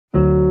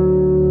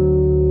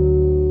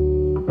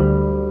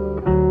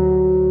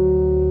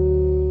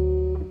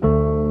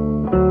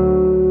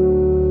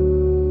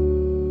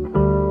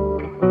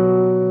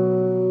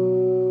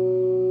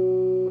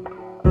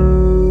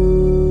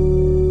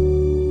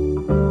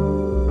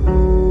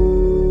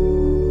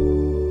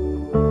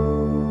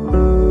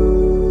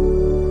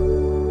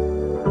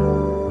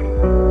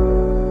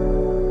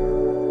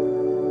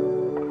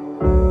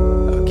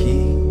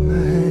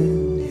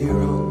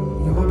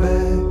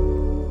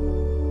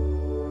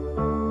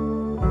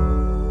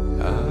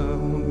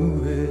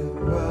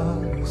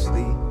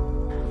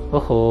哦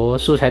吼，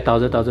素材导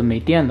着导着没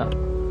电了，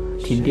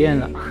停电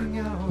了，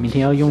明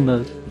天要用的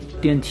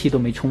电器都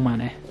没充满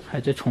嘞，还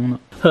在充呢。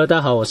大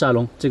家好，我是阿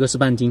龙，这个是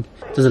半斤，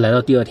这是来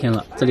到第2天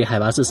了，这里海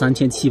拔是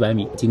3700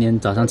米。今天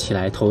早上起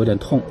来头有点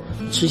痛，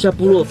吃一下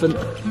布洛芬。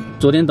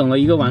昨天等了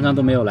1个晚上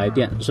都没有来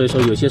电，所以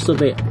说有些设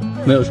备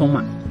没有充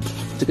满。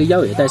这个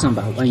药也带上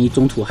吧，万一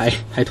中途还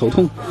头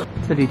痛。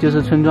这里就是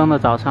村庄的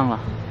早上了，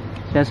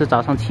现在是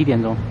早上7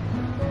点钟，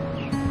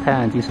太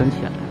阳已经升起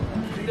来了。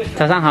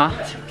早上好。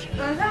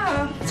早上好。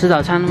吃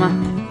早餐了吗？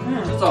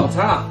吃早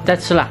餐了。在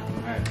吃了。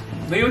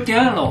没有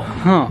电了。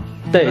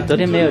对，昨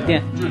天没有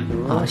电。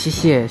好，谢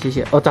谢。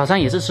哦，早上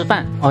也是吃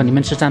饭。哦，你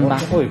们吃糌粑。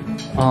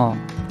哦，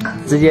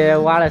直接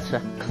挖了吃。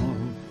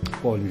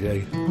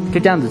就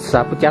这样子吃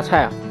啊，不加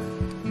菜啊？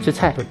吃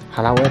菜。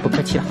好了，我也不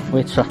客气了，我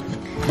也吃了。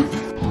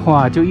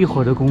哇，就一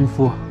会儿的功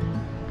夫，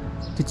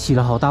就起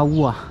了好大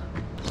雾啊！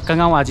刚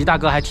刚瓦吉大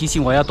哥还提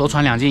醒我要多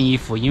穿2件衣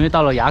服，因为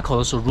到了垭口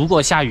的时候，如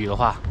果下雨的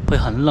话，会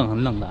很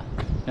冷的。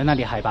因为那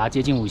里海拔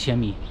接近5000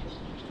米，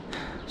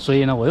所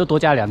以呢，我又多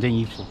加了2件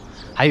衣服，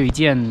还有1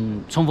件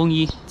冲锋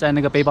衣在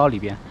那个背包里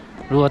边。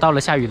如果到了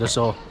下雨的时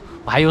候，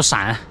我还有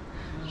伞，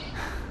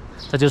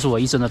这就是我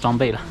一身的装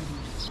备了。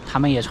他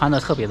们也穿的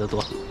特别的多，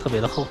特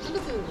别的厚。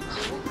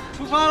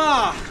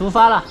出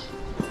发了！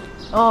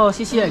哦，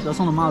谢谢给我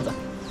送的帽子，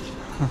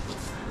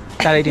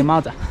戴了一顶帽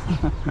子。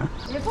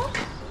围脖？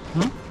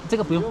这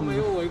个不用。没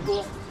有围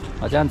脖。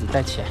我这样子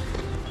戴起来。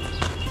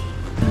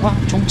挖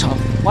虫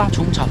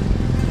草。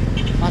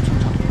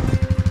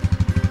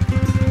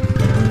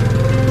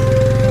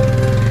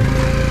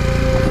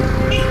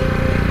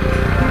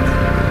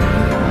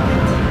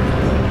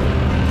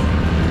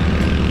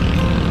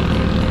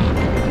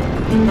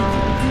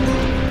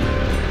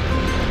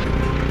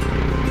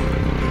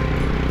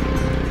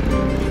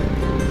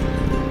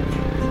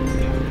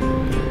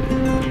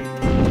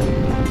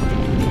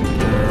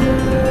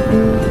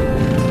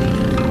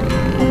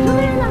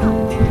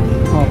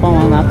哦，帮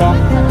忙拿包。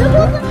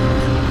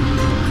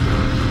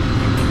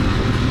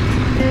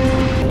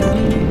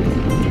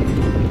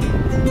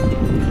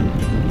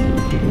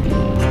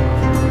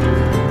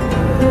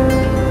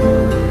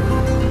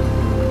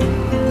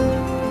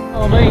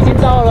我们已经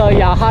到了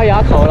雅哈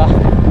垭口了，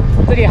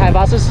这里海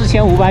拔是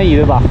4500米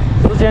对吧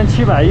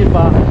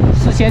？4718。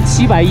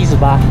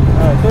4718。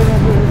对面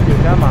就是雪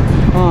山嘛。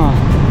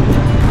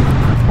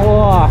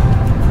哇，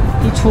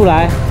一出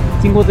来，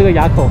经过这个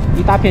垭口，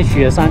一大片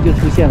雪山就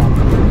出现了。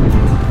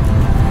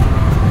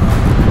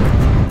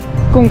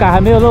贡嘎还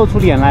没有露出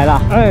脸来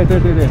了。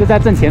对，就在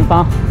正前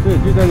方。对，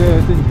就在这个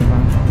正前方。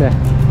对，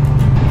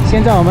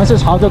现在我们是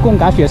朝着贡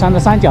嘎雪山的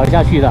山脚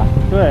下去的。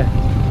对，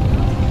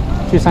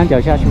去山脚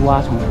下去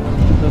挖虫。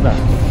是的，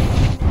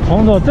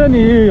虫子这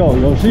里有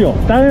是有，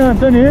但是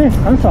这里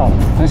很少。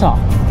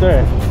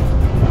对。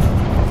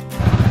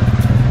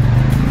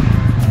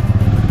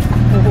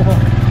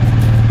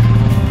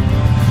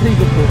这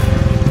个坡，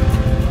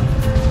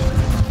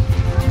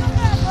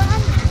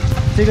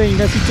这个应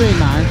该是最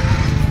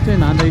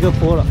难的一个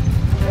坡了，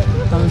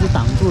他们是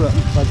挡住了，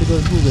把这个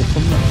路给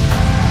封了。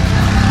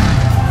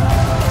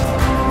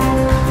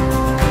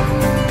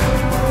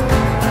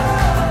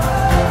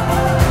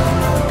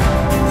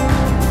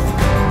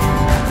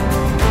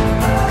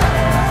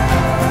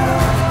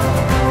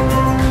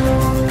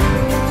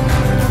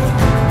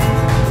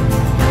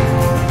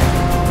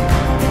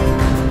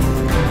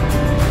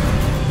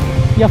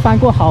要翻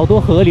过好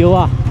多河流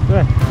啊！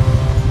对。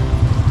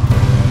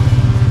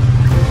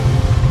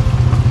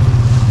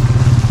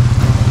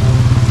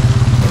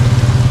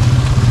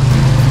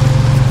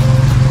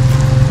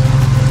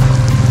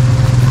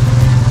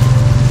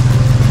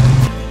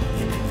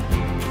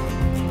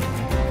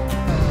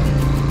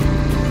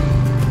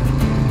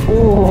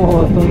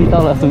哦，终于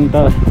到了！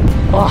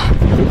哇，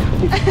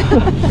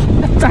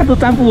站都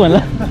站不稳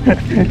了，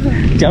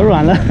脚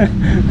软了。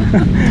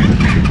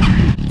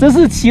这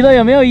是骑了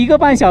有没有1个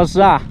半小时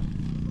啊？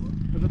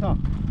不知道，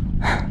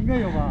应该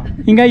有吧？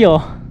应该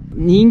有，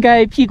你应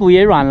该屁股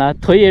也软了，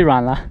腿也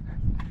软了。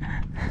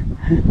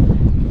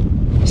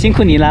辛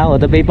苦你了，我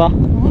的背包。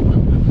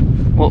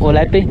我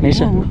来背，没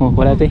事，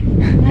我来背。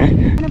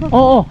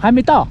哦，还没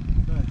到。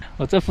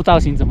我这副造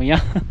型怎么样？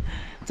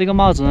这个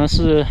帽子呢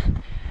是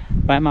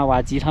白马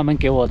瓦吉他们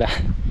给我的。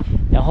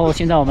然后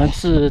现在我们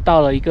是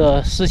到了一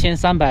个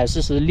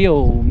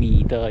4346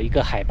米的一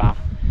个海拔。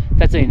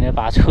在这里呢，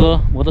把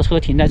摩托车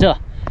停在这，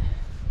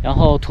然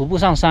后徒步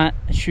上山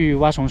去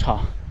挖虫草。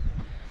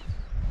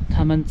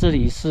他们这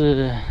里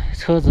是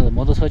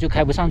摩托车就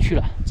开不上去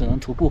了，只能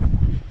徒步。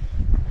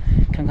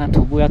看看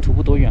徒步要徒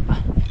步多远吧，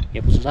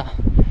也不知道。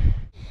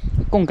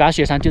贡嘎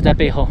雪山就在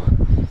背后，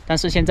但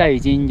是现在已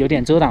经有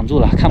点遮挡住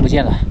了，看不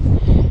见了。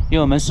因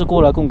为我们是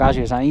过了贡嘎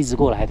雪山一直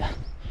过来的。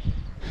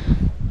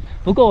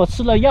不过我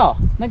吃了药，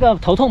那个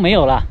头痛没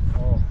有了，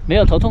没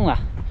有头痛了。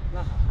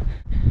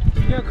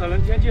今天可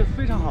能天气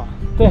非常好。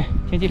对，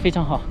天气非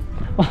常好。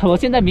我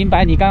现在明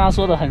白你刚刚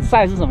说的很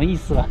晒是什么意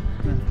思了。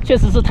确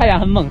实是太阳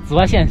很猛，紫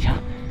外线很强。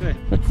对，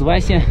那紫外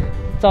线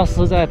照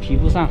射在皮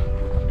肤上，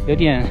有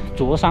点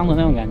灼伤的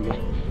那种感觉。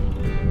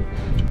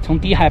从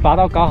低海拔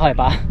到高海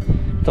拔，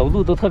走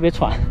路都特别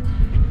喘。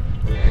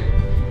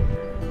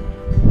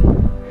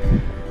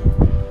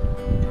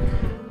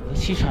我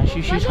气喘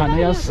吁吁，喘得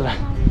要死了，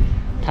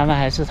他们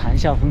还是谈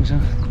笑风生。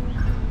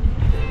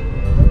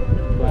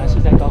果然是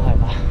在高海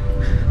拔，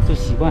就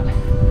习惯了。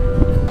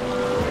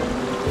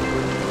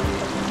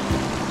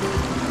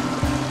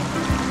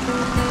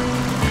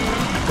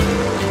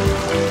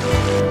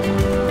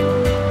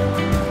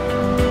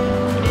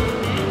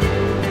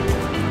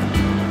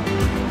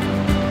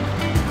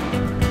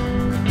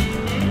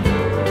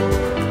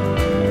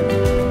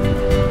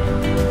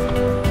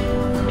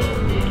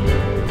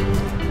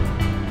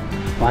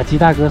瓦基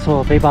大哥说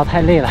我背包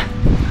太累了，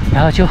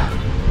然后就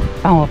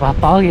帮我把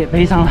包给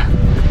背上了。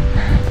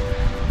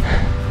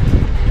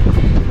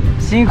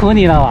辛苦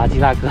你了，瓦基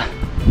大哥。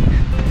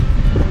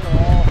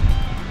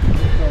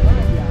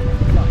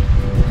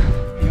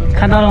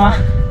看到了吗？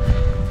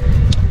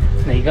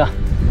哪一个？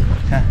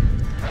看，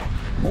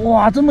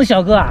哇，这么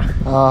小个啊！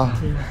啊，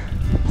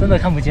真的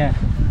看不见。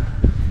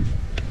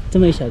这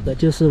么一小个，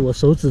就是我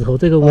手指头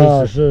这个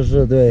位置。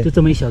是，对，就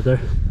这么一小根。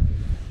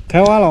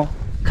开挖了，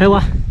开挖。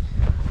啊，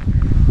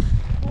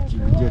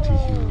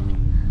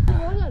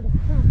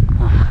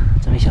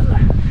这么一小根，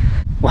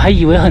我还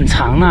以为很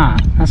长呢。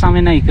那上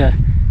面那一个，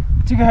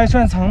这个还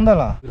算长的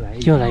了。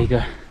又来一个。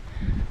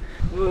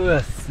哇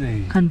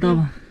塞，看到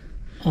吗？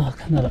哦，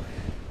看到了。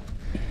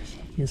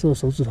也是我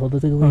手指头的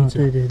这个位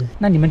置。对。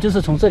那你们就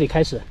是从这里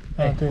开始？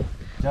对。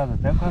这样子，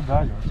再快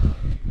点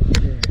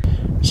就。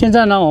现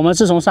在呢，我们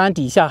是从山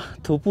底下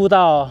徒步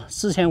到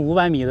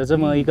4500米的这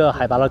么一个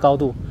海拔的高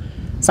度，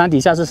山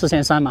底下是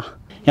4300嘛。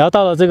然后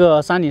到了这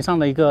个山顶上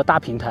的一个大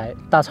平台、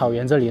大草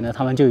原这里呢，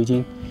他们就已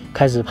经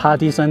开始趴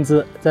地生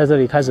枝，在这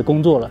里开始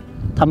工作了。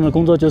他们的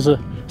工作就是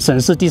审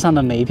视地上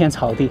的每一片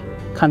草地，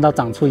看到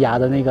长出芽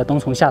的那个冬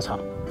虫夏草，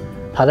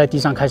爬在地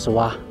上开始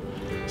挖，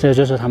这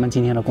就是他们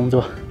今天的工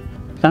作。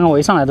刚刚我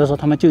一上来的时候，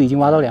他们就已经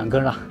挖到2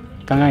根了，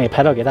刚刚也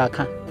拍到给大家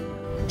看。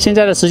现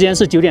在的时间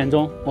是9点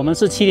钟，我们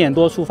是7点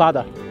多出发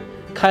的，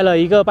开了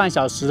1个半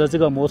小时的这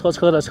个摩托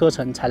车的车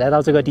程才来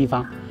到这个地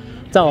方。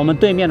在我们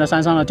对面的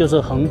山上呢，就是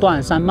横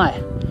断山脉，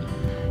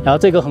然后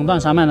这个横断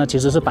山脉呢，其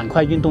实是板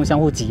块运动相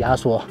互挤压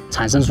所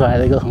产生出来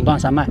的一个横断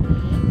山脉，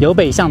由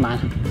北向南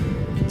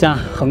这样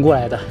横过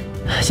来的。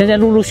现在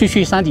陆陆续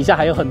续山底下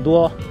还有很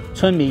多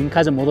村民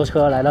开着摩托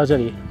车来到这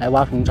里来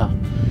挖虫草。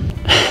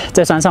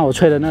在山上我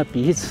吹的那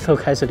鼻子都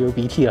开始流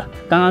鼻涕了。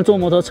刚刚坐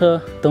摩托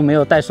车都没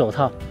有戴手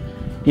套，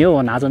因为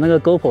我拿着那个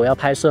GoPro 要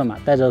拍摄嘛，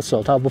戴着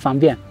手套不方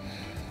便，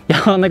然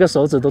后那个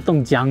手指都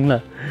冻僵了。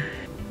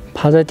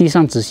趴在地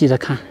上仔细的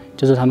看，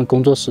就是他们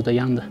工作时的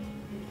样子。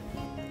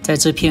在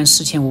这片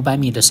4500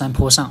米的山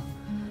坡上，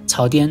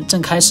草甸正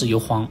开始由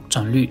黄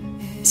转绿，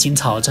新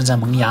草正在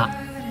萌芽。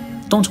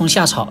冬虫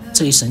夏草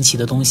这一神奇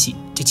的东西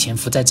就潜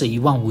伏在这一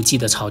望无际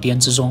的草甸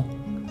之中，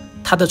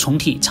它的虫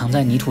体藏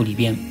在泥土里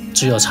边，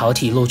只有草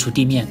体露出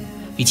地面，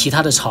与其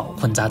他的草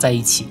混杂在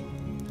一起，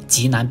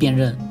极难辨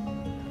认。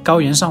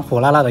高原上火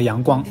辣辣的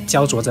阳光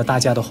焦灼着大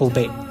家的后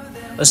背，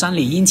而山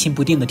里阴晴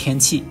不定的天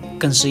气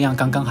更是让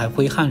刚刚还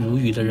挥汗如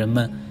雨的人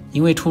们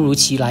因为突如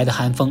其来的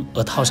寒风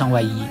而套上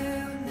外衣。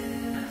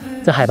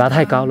这海拔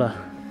太高了，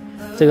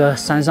这个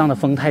山上的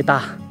风太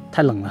大，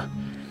太冷了。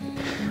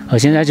我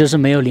现在就是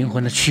没有灵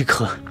魂的躯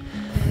壳，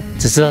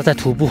只知道在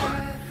徒步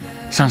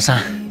上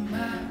山。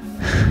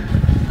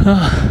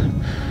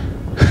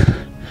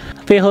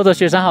背后的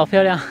雪山好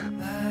漂亮。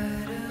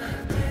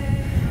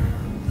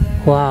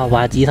哇，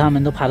瓦吉他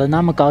们都爬得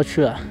那么高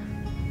去了，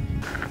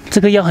这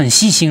个要很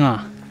细心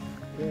啊。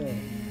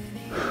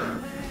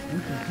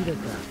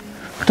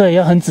对，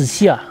要很仔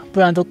细啊，不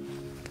然都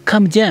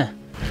看不见。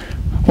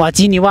瓦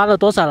吉，你挖了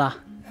多少了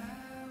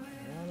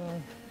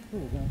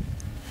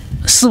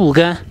？4、5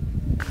根，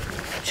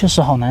确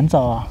实好难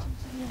找啊，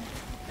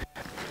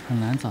很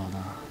难找的。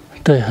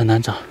对，很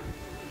难找。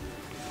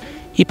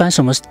一般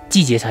什么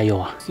季节才有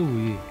啊？4、5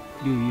月、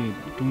6月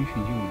中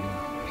旬就没有了。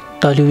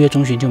到6月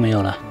中旬就没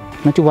有了，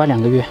那就挖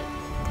2个月。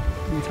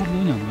差不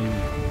多2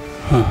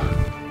个月。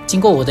经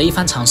过我的一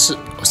番尝试，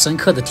我深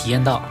刻的体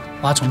验到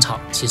挖虫草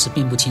其实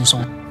并不轻松。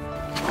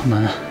好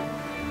难啊！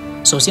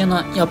首先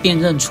呢，要辨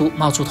认出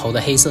冒出头的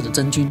黑色的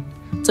真菌，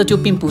这就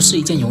并不是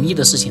一件容易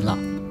的事情了。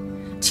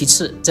其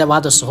次，在挖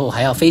的时候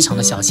还要非常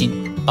的小心，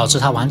保持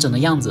它完整的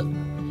样子，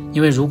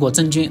因为如果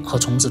真菌和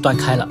虫子断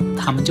开了，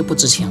它们就不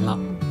值钱了。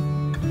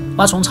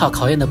挖虫草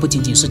考验的不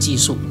仅仅是技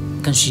术，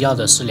更需要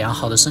的是良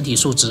好的身体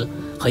素质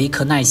和一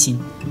颗耐心。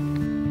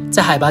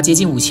在海拔接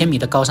近5000米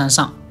的高山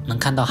上，能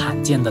看到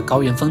罕见的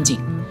高原风景，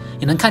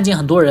也能看见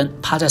很多人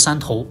趴在山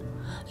头，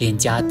脸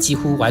颊几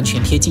乎完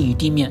全贴近于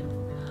地面，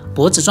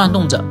脖子转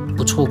动着，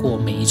不错过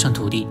每一寸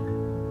土地。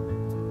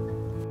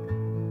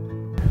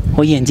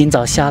我眼睛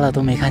早瞎了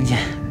都没看见，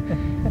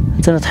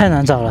真的太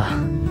难找了。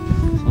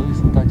所以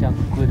说它价格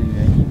贵的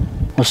原因。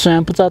我虽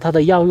然不知道它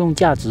的药用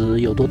价值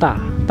有多大，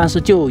但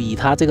是就以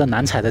它这个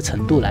难采的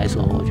程度来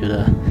说，我觉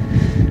得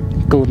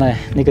够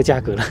那个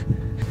价格了。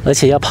而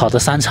且要跑得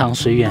山长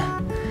水远，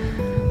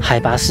海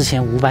拔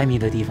4500米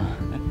的地方，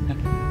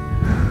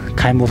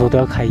开摩托都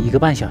要开1个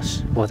半小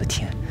时，我的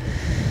天！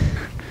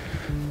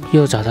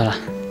又找到了。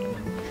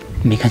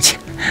没看见，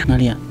哪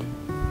里啊？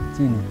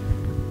这里。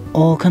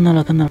哦，看到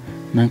了，看到了，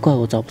难怪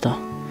我找不到，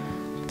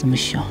这么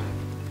小，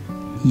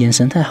眼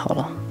神太好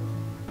了，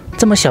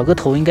这么小个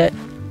头应该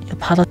要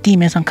爬到地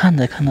面上看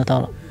才看得到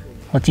了。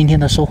我今天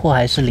的收获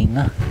还是0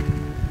啊！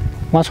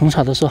挖虫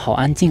草的时候好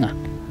安静啊，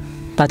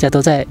大家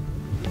都在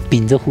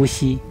屏着呼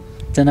吸，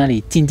在那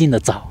里静静的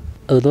找，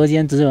耳朵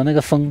间只有那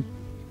个风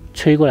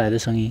吹过来的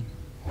声音，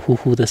呼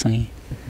呼的声音。